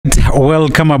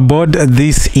Welcome aboard.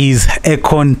 This is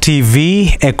Ekon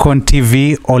TV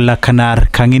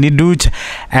Olakanar Kanginiduch,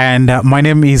 and my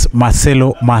name is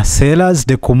Marcelo Marcelas,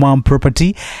 the Kumam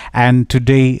property. And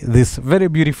today, this very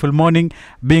beautiful morning,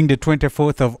 being the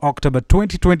 24th of October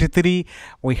 2023,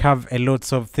 we have a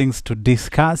lots of things to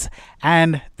discuss.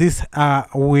 And this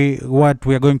what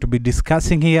we are going to be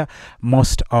discussing here,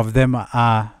 most of them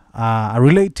are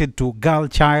related to girl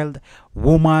child,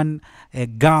 woman, a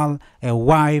girl, a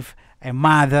wife, a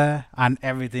mother, and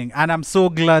everything. And I'm so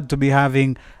glad to be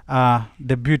having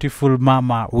the beautiful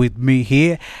mama with me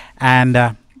here.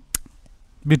 And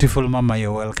beautiful mama,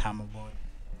 you're welcome aboard.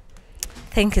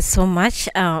 Thank you so much.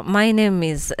 My name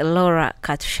is Laura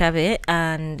Katushabe,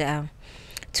 and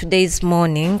today's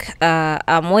morning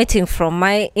I'm waiting for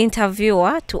my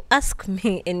interviewer to ask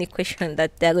me any question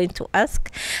that they're going to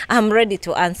ask. I'm ready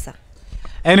to answer.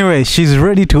 Anyway, she's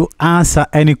ready to answer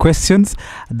any questions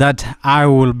that I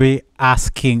will be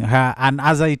asking her. And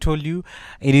as I told you,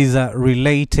 it is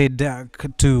related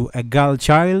to a girl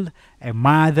child, a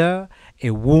mother,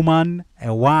 a woman,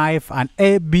 a wife, and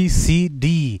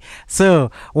ABCD.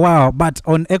 So, wow. But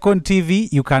on Ekon TV,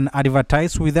 you can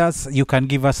advertise with us. You can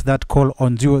give us that call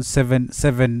on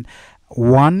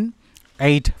 0771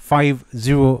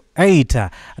 8508.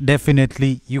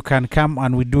 Definitely you can come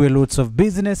and we do a lots of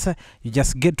business. You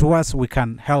just get to us, we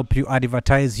can help you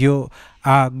advertise your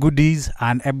goodies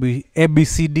and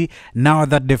ABCD. Now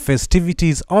that the festivity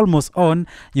is almost on,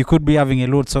 you could be having a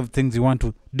lots of things you want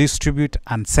to distribute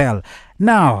and sell.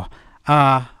 Now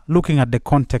looking at the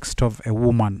context of a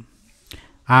woman,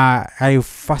 I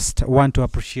first want to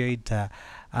appreciate the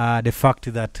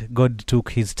fact that God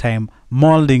took his time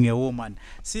molding a woman.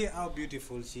 See how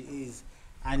beautiful she is,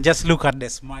 and just look at the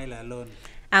smile alone.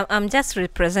 I'm just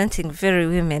representing very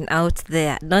women out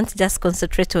there. Don't just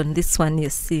concentrate on this one you're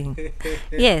seeing.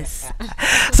 Yes.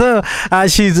 So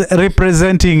she's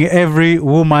representing every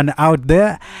woman out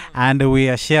there, and we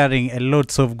are sharing a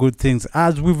lots of good things.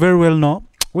 As we very well know,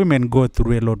 women go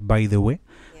through a lot, by the way.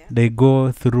 Yeah. They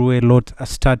go through a lot,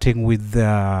 starting with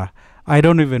I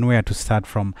don't even know where to start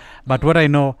from. But what I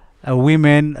know,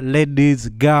 women, ladies,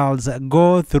 girls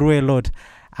go through a lot.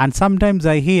 And sometimes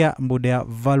I hear they are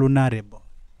vulnerable.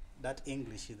 That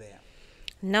English there.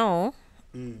 No,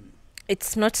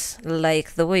 it's not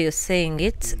like the way you're saying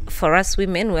it. For us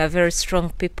women, we are very strong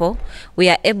people. We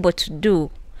are able to do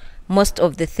most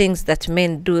of the things that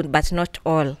men do, but not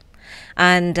all.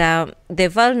 And the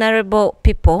vulnerable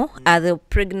people are the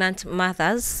pregnant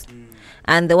mothers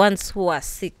and the ones who are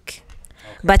sick.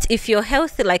 But if you're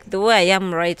healthy like the way I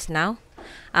am right now,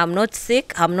 I'm not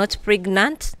sick, I'm not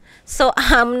pregnant, so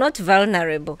I'm not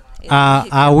vulnerable.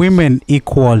 Are women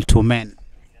equal to men?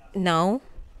 No.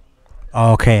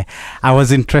 Okay. I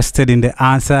was interested in the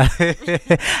answer.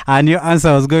 And your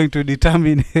answer was going to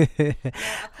determine.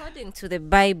 According to the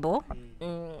Bible,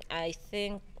 I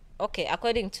think, okay,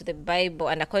 according to the Bible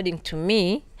and according to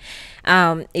me,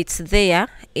 it's there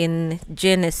in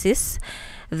Genesis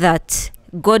that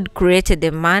God created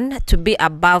a man to be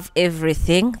above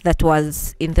everything that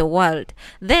was in the world.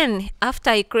 Then,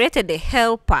 after he created a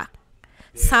helper,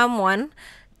 someone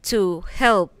to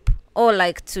help, or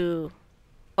like to,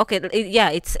 okay, yeah,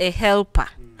 it's a helper.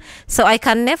 So I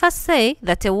can never say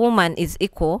that a woman is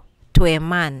equal to a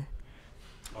man.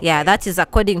 Okay. Yeah, that is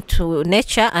according to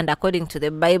nature and according to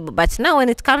the Bible. But now when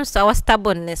it comes to our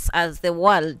stubbornness as the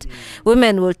world,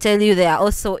 women will tell you they are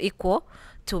also equal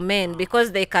to men,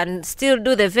 because they can still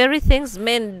do the very things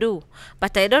men do.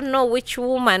 But I don't know which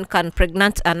woman can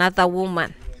pregnant another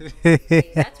woman.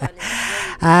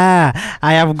 I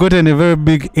have gotten a very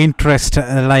big interest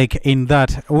like in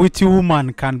that. Which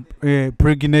woman can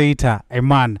pregnate a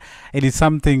man? It is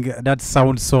something that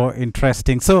sounds so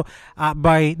interesting. So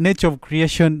by nature of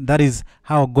creation, that is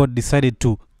how God decided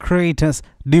to create us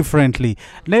differently.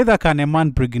 Neither can a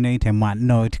man pregnate a man.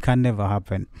 No, it can never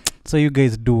happen. So you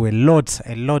guys do a lot,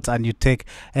 and you take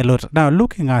a lot. Now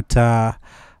looking at like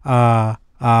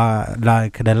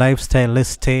the lifestyle,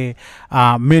 let's say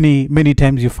many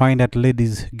times you find that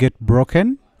ladies get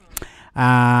broken.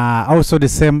 Also the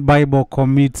same Bible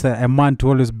commits a man to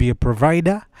always be a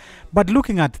provider. But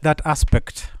looking at that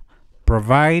aspect,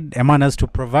 provide, a man has to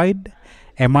provide,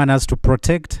 a man has to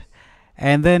protect.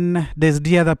 And then there's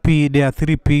the other P. There are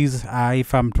 3 P's,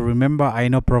 if I'm to remember. I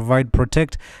know provide,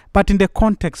 protect. But in the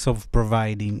context of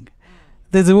providing,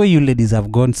 there's a way you ladies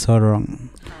have gone so wrong.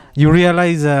 You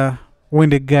realize when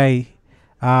the guy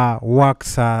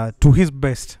works to his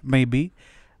best, maybe,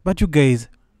 but you guys,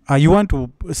 you want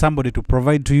somebody to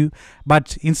provide to you,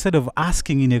 but instead of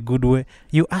asking in a good way,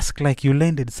 you ask like you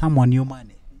lended someone your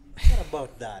money. What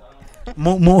about that?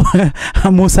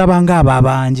 musabanga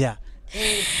babanja.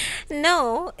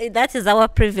 No, that is our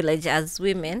privilege as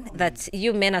women, that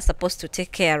you men are supposed to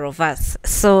take care of us.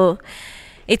 So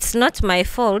it's not my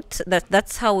fault that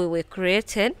that's how we were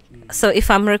created. So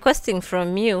if I'm requesting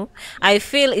from you, I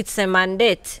feel it's a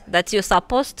mandate that you're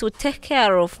supposed to take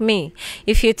care of me.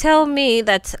 If you tell me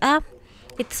that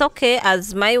it's okay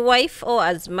as my wife or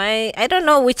as my, I don't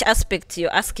know which aspect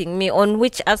you're asking me, on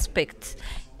which aspect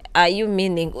are you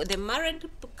meaning? The married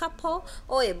couple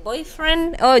or a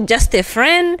boyfriend or just a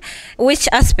friend? Which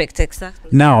aspect exactly?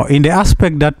 Now, in the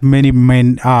aspect that many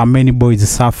men, many boys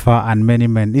suffer and many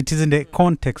men, it is in the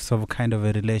context of kind of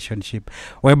a relationship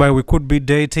whereby we could be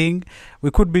dating, we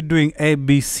could be doing A,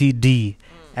 B, C, D.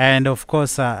 And of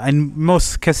course, in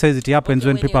most cases, it happens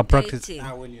when people practice.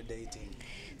 When you're dating.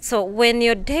 So when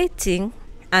you're dating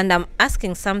and I'm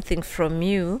asking something from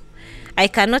you, I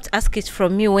cannot ask it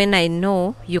from you when I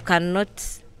know you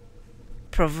cannot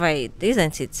provide,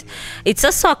 isn't it? It's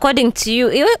also according to you.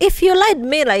 If you lied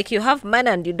me like you have money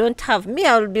and you don't have, me,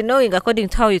 I will be knowing according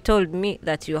to how you told me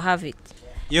that you have it.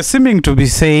 You're seeming to be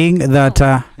saying that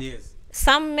yes.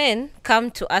 Some men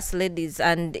come to us ladies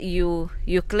and you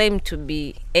claim to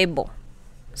be able.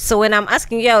 So when I'm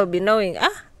asking you, I will be knowing,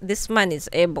 this man is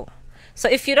able. So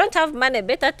if you don't have money,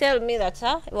 better tell me that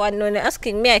when you're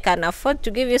asking me, I can afford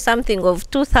to give you something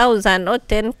of 2,000 or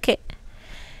 10K.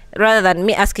 Rather than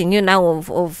me asking you now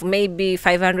of maybe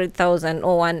 500,000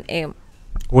 or 1M.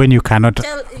 When you cannot.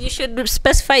 You should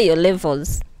specify your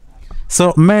levels.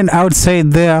 So men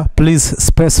outside there, please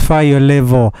specify your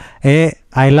level.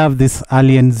 I love this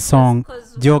Alien song.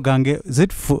 Jogange, is it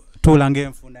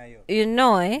Tulange? You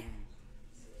know,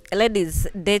 ladies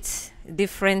date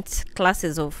different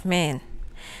classes of men.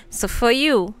 So for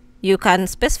you, you can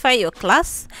specify your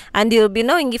class, and you'll be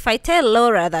knowing if I tell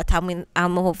Laura that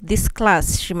I'm of this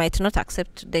class, she might not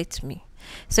accept to date me.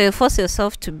 So you force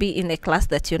yourself to be in a class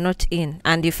that you're not in,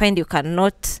 and you find you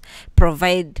cannot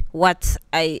provide what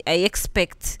I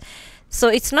expect. So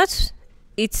it's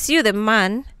you, the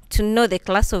man, to know the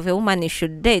class of a woman you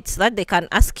should date, so that they can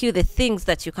ask you the things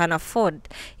that you can afford.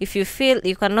 If you feel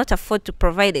you cannot afford to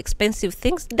provide expensive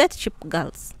things, date cheap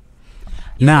girls.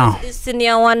 Now, these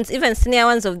senior ones, even senior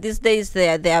ones of these days, they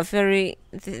are very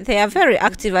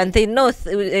active, and they know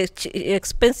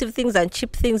expensive things and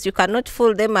cheap things. You cannot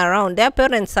fool them around. Their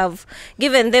parents have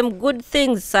given them good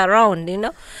things around, you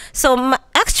know. So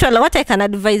actually, what I can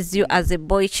advise you as a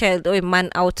boy child or a man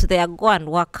out there, go and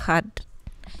work hard.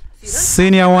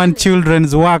 Senior one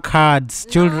children's work hard.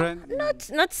 Children.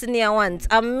 Not senior ones.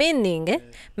 I'm meaning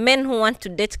men who want to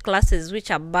date classes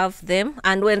which are above them,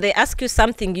 and when they ask you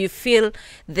something, you feel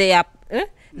they are,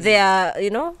 you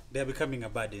know, they're becoming a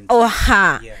burden.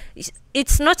 Yeah.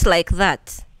 It's not like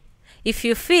that. If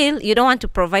you feel you don't want to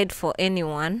provide for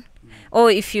anyone, or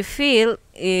if you feel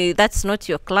that's not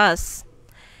your class,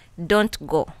 don't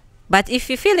go. But if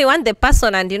you feel you want the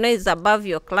person and you know is above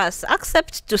your class,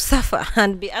 accept to suffer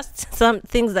and be asked some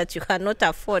things that you cannot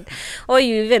afford, or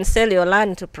you even sell your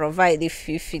land to provide if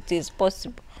it is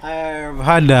possible. I've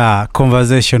had a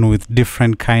conversation with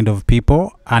different kind of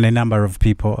people and a number of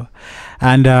people,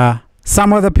 and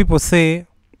some other people say,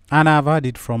 and I've heard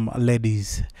it from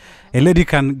ladies, a lady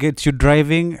can get you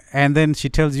driving and then she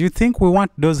tells you, think we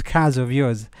want those cars of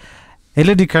yours. A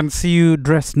lady can see you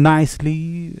dressed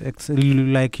nicely,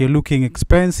 like you're looking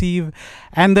expensive,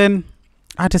 and then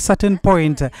at a certain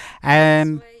point,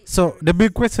 and so the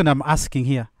big question I'm asking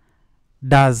here,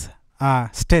 does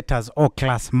status or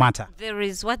class matter? There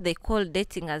is what they call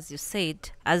dating, as you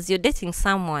said. As you're dating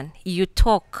someone, you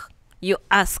talk, you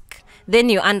ask, then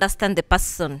you understand the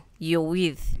person you're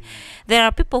with. There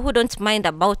are people who don't mind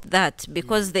about that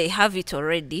because they have it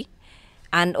already,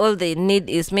 and all they need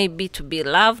is maybe to be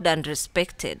loved and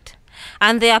respected.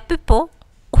 And there are people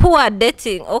who are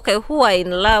dating, who are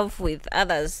in love with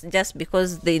others just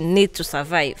because they need to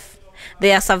survive.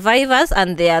 They are survivors,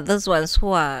 and they are those ones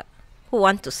who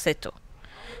want to settle.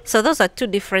 So those are two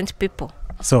different people.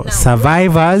 So now,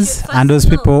 survivors and those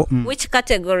people. Which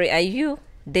category are you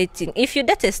dating? If you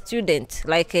date a student,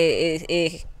 like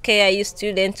a KIU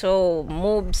student or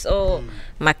MOOBS or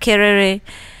Makerere,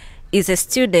 is a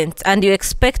student, and you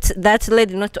expect that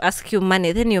lady not to ask you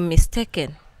money, then you're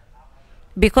mistaken.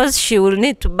 because she will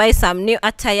need to buy some new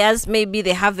attires. Maybe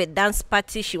they have a dance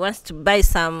party. She wants to buy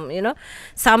some,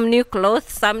 some new clothes,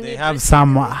 some They new have dresses,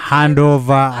 some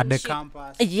handover at and the she-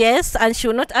 campus. Yes, and she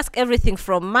will not ask everything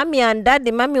from mommy and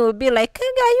daddy. Mommy will be like, hey,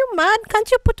 are you mad? Can't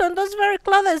you put on those very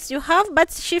clothes you have?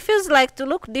 But she feels like to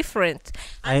look different.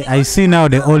 And the I only see now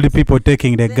the older people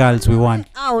taking the girls we only way want.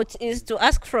 out is to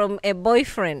ask from a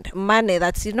boyfriend money.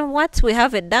 That's, you know what, we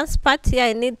have a dance party.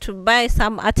 I need to buy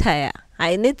some attire.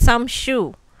 I need some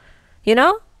shoe.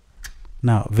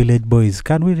 Now, village boys,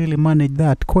 can we really manage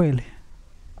that, Kweli?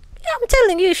 Yeah, I'm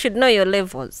telling you, you should know your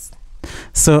levels.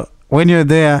 So when you're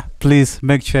there, please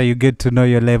make sure you get to know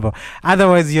your level.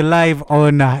 Otherwise, you're live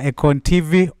on Ekon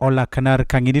TV or Lakanar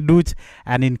Kanginiduch.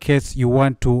 And in case you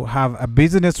want to have a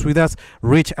business with us,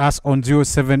 reach us on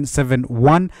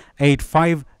 0771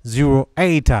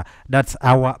 8508. That's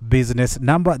our business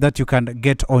number that you can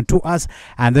get onto us.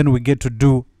 And then we get to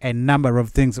do a number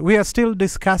of things. We are still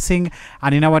discussing,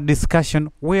 and in our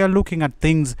discussion, we are looking at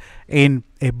things in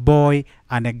a boy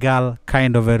and a girl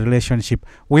kind of a relationship.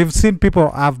 We've seen people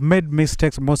have made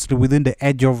mistakes mostly within the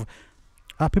age of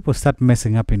people start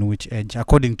messing up in which age,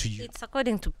 according to you? It's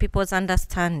according to people's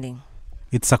understanding.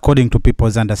 It's according to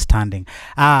people's understanding.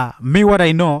 Me, what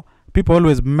I know, people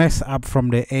always mess up from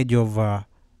the age of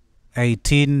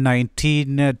 18,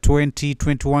 19, 20,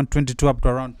 21, 22, up to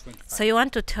around 25. So you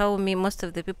want to tell me most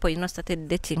of the people started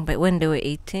dating by when they were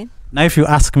 18? Now, if you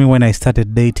ask me when I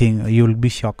started dating, you'll be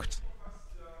shocked.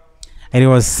 And it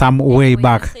was some way Anyway,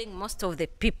 back. you're saying most of the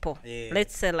people. Yeah.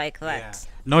 Let's say like that. Yeah.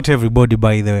 Not everybody,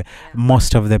 by the way.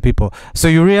 Most of the people. So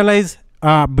you realize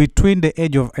between the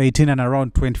age of 18 and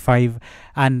around 25,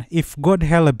 and if God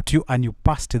helped you and you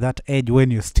passed that age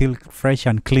when you're still fresh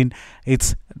and clean,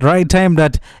 it's right time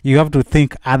that you have to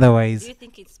think otherwise. Do you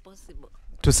think it's possible?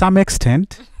 To some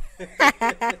extent.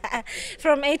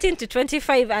 From 18 to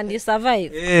 25 and you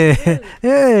survive? Yeah,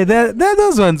 yeah, there are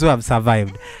those ones who have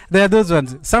survived. There are those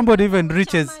ones. Somebody even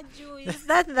reaches. Chamaju, is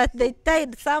that they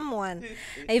tied someone?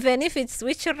 Even if it's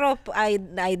which rope, I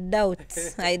doubt.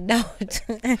 I doubt.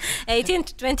 18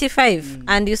 to 25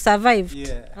 and you survived.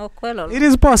 Yeah. Oh, well, It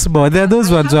is possible. There are those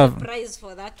ones who have a have. prize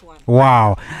for that one.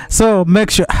 Wow. So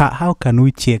make sure. How can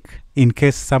we check in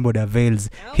case somebody avails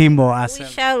him or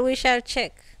herself? We shall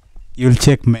check. You'll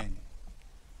check men.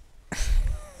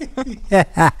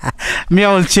 Me,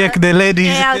 I will check the ladies.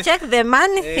 Yeah, I'll check the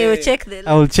man. He will check the.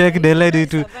 I will check the lady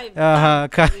too. to.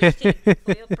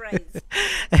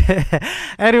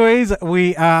 Anyways,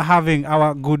 we are having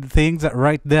our good things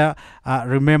right there.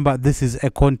 Remember, this is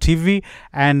Ekon TV,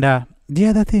 and the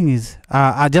other thing is,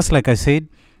 just like I said,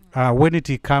 when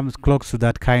it comes close to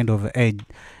that kind of age,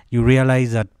 you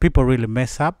realize that people really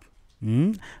mess up.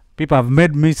 People have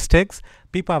made mistakes.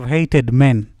 People have hated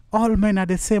men. All men are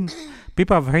the same.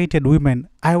 People have hated women.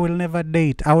 I will never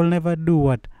date. I will never do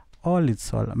what. All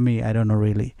it's all me. I don't know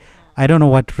really. I don't know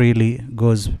what really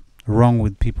goes wrong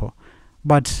with people.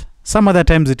 But some other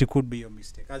times it could be your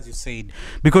mistake, as you said.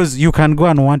 Because you can go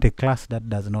and want a class that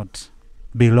does not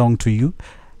belong to you.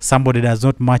 Somebody does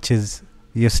not matches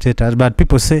your status. But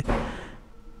people say,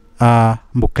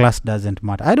 class doesn't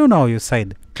matter. I don't know how you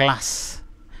said class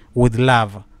with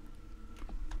love.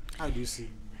 How do you see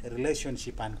a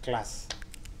relationship and class?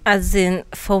 As in,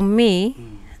 for me,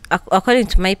 according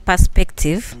to my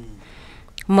perspective,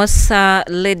 most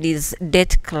ladies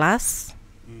date class,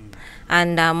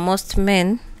 and most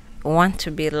men want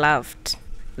to be loved.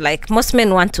 Like, most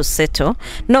men want to settle.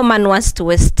 No man wants to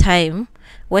waste time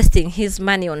wasting his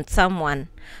money on someone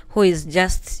who is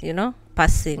just,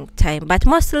 passing time. But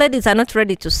most ladies are not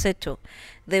ready to settle.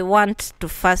 They want to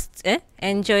first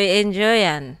enjoy,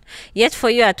 and yet for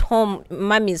you at home,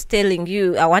 mommy is telling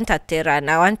you, I want a terran,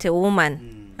 I want a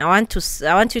woman, I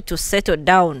want you to settle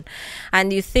down,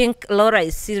 and you think Laura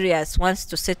is serious, wants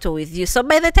to settle with you. So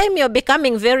by the time you're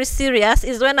becoming very serious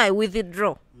is when I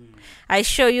withdraw. I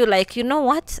show you, like, you know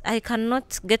what, I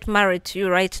cannot get married to you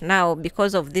right now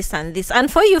because of this and this.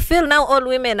 And for you feel now all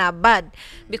women are bad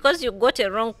because you got a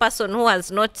wrong person who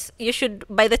has not. You should,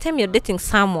 by the time you're dating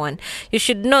someone, you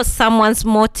should know someone's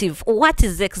motive. What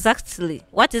is it exactly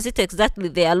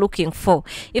they are looking for?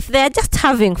 If they are just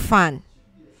having fun,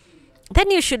 then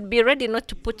you should be ready not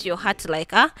to put your heart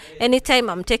like, anytime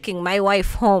I'm taking my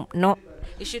wife home. No.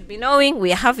 You should be knowing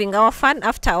we are having our fun.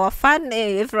 After our fun,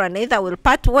 everyone either will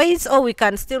part ways or we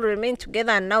can still remain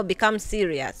together and now become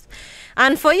serious.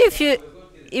 And for you,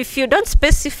 if you don't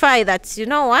specify that, you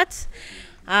know what,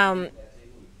 I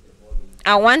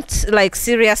want like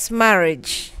serious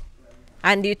marriage,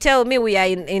 and you tell me we are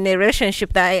in a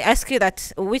relationship, that I ask you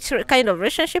that which kind of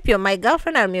relationship, you're my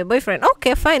girlfriend, I'm your boyfriend,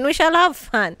 okay, fine, we shall have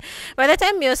fun. By the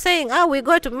time you're saying, we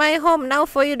go to my home now,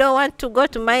 for you don't want to go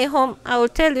to my home, I will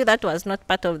tell you that was not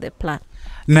part of the plan.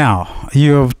 Now,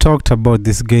 you have talked about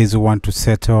these guys who want to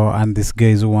settle and these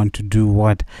guys who want to do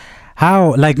what.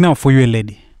 How, like now for you, a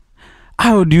lady,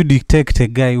 how do you detect a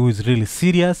guy who is really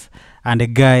serious and a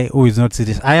guy who is not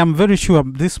serious? I am very sure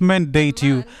this men date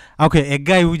you. Okay, a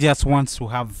guy who just wants to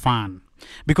have fun.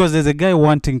 Because there's a guy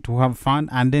wanting to have fun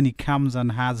and then he comes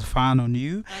and has fun on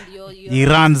you. And you're He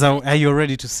runs out, and you're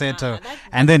ready to settle.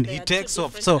 And then he takes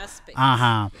off. So,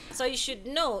 so you should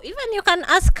know. Even you can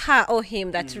ask her or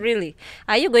him that really,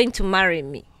 are you going to marry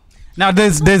me? Now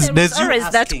there's always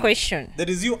that question. There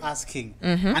is you asking,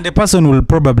 and the person will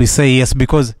probably say yes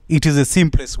because it is the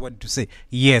simplest word to say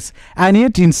yes, and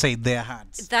yet inside their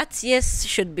hearts, that yes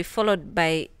should be followed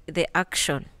by the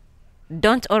action.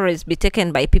 Don't always be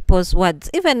taken by people's words.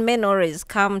 Even men always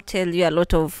come tell you a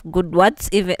lot of good words.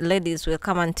 Even ladies will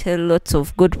come and tell lots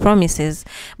of good promises.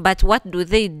 But what do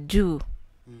they do?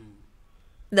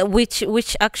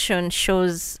 Which action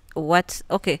shows what?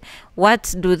 Okay,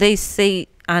 what do they say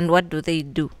and what do they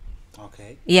do?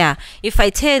 Okay. Yeah. If I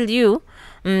tell you,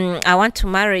 I want to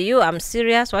marry you, I'm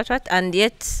serious, what, and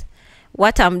yet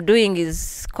what I'm doing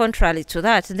is contrary to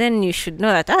that, then you should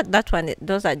know that that one,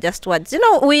 those are just words. You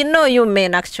know, we know you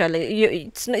men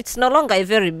actually. It's no longer a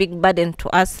very big burden to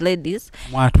us ladies.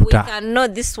 We can know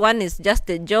this one is just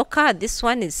a joker, this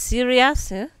one is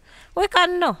serious. We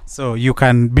can know. So you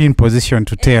can be in position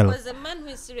to tell. Because the man who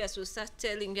is serious will start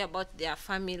telling you about their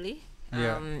family.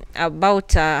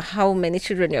 About how many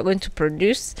children you're going to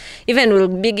produce. Even we'll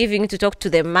be giving to talk to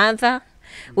the mother.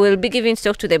 We'll be giving to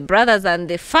talk to the brothers and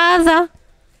the father.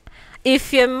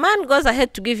 If your man goes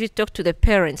ahead to give you talk to the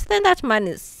parents, then that man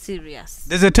is serious.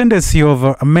 There's a tendency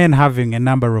of men having a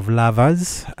number of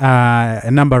lovers,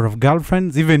 a number of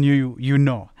girlfriends, even you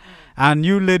know. And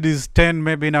you ladies tend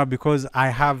maybe now, because I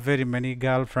have very many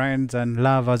girlfriends and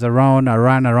lovers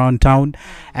around town,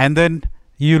 and then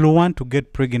you'll want to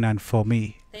get pregnant for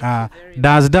me.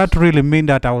 Does that really mean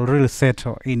that I will really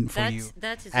settle in for you?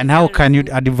 And how can you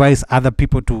advise other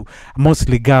people, to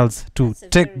mostly girls, to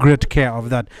take great care of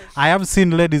that? I have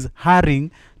seen ladies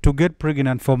hurrying to get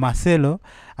pregnant for Marcelo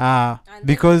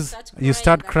because you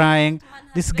start crying.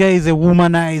 This guy is a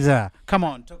womanizer. Come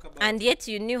on, talk about and yet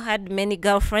you had many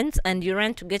girlfriends and you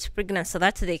ran to get pregnant so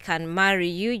that they can marry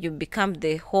you. You become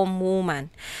the home woman.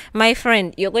 My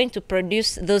friend, you're going to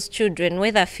produce those children,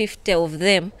 whether 50 of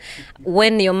them,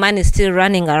 when your man is still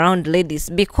running around ladies,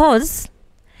 because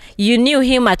you knew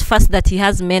him at first that he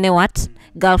has many what?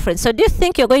 Girlfriends. So do you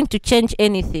think you're going to change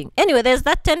anything? Anyway, there's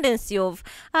that tendency of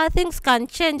things can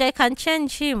change, I can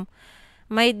change him.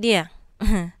 My dear,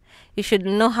 you should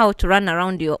know how to run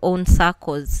around your own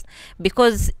circles,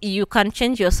 because you can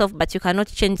change yourself but you cannot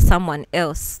change someone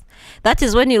else. That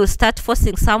is when you'll start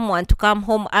forcing someone to come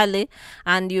home early,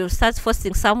 and you'll start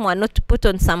forcing someone not to put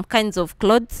on some kinds of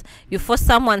clothes. You force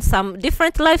someone some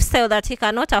different lifestyle that he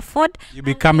cannot afford. You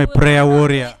become a prayer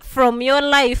warrior from your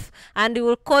life, and he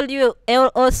will call you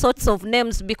all sorts of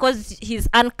names because he's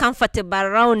uncomfortable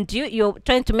around you. You're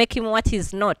trying to make him what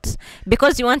he's not,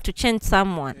 because you want to change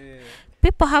someone.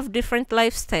 People have different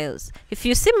lifestyles. If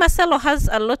you see Marcelo has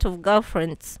a lot of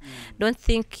girlfriends, don't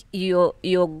think you're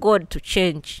God to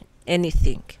change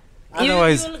anything.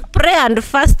 Otherwise, you'll pray and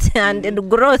fast and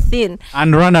grow thin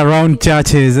and run around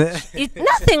churches.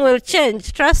 Nothing will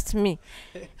change, trust me.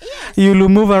 You'll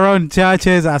move around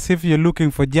churches as if you're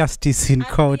looking for justice in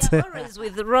court. We are always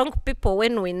with wrong people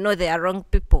when we know they are wrong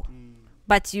people.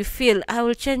 But you feel, I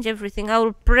will change everything, I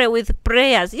will pray with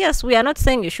prayers. Yes, we are not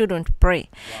saying you shouldn't pray.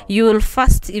 Wow. You will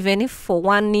fast even if for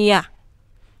 1 year.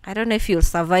 I don't know if you'll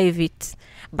survive it,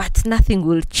 but nothing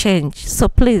will change. So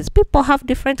please, people have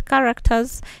different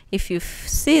characters. If you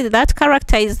see that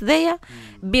character is there,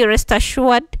 be rest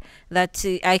assured that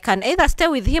I can either stay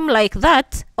with him like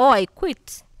that or I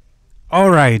quit.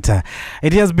 All right.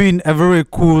 It has been a very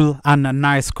cool and a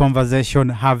nice conversation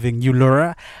having you,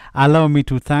 Laura. Allow me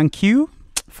to thank you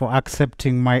for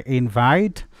accepting my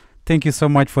invite. Thank you so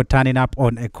much for turning up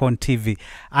on Ekon TV.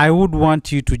 I would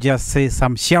want you to just say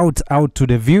some shouts out to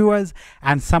the viewers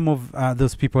and some of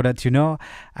those people that you know,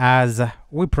 as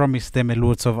we promised them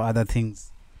lots of other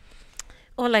things.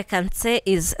 All I can say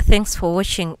is thanks for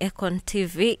watching Ekon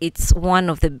TV. It's one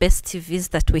of the best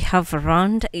TVs that we have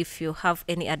around. If you have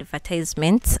any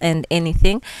advertisements and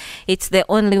anything, it's the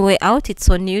only way out. It's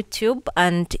on YouTube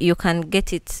and you can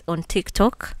get it on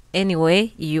TikTok.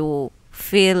 Anyway, you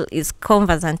feel is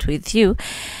conversant with you.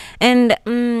 And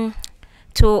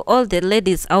to all the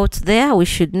ladies out there, we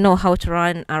should know how to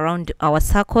run around our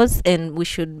circles, and we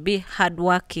should be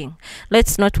hardworking.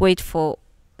 Let's not wait for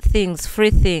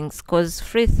free things, because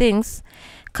free things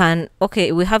can,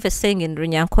 okay, we have a saying in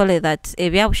Runyankole that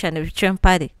ebyabushane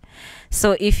bichempare.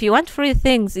 So if you want free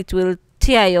things, it will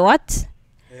tear your what?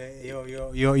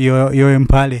 Your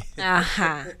impale.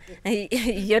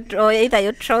 Either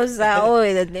your trouser or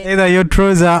Either your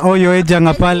trouser or your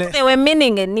ejanga pale. They were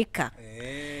meaning a nika.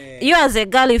 You as a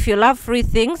girl, if you love free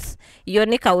things, your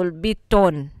nika will be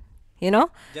torn, you know,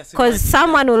 because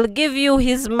someone will give you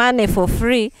his money for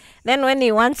free. Then when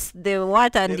he wants the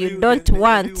what and you don't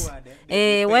want,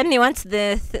 when he wants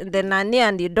the nanny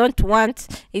and you don't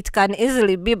want, it can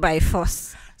easily be by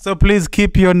force. So please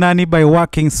keep your nanny by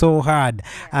working so hard.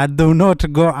 Do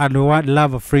not go and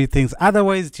love free things.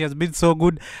 Otherwise, it has been so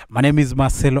good. My name is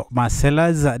Marcelo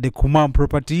Marcelas, the Kumam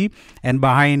property. And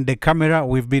behind the camera,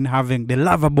 we've been having the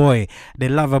lover boy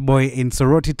in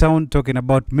Soroti Town, talking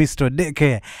about Mr.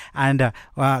 Deke. And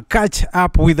catch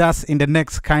up with us in the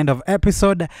next kind of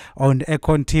episode on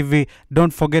Ekon TV.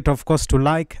 Don't forget, of course, to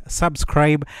like,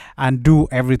 subscribe, and do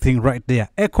everything right there.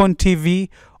 Ekon TV,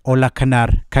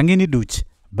 Olakanar Kangini Duch.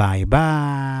 Bye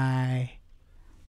bye.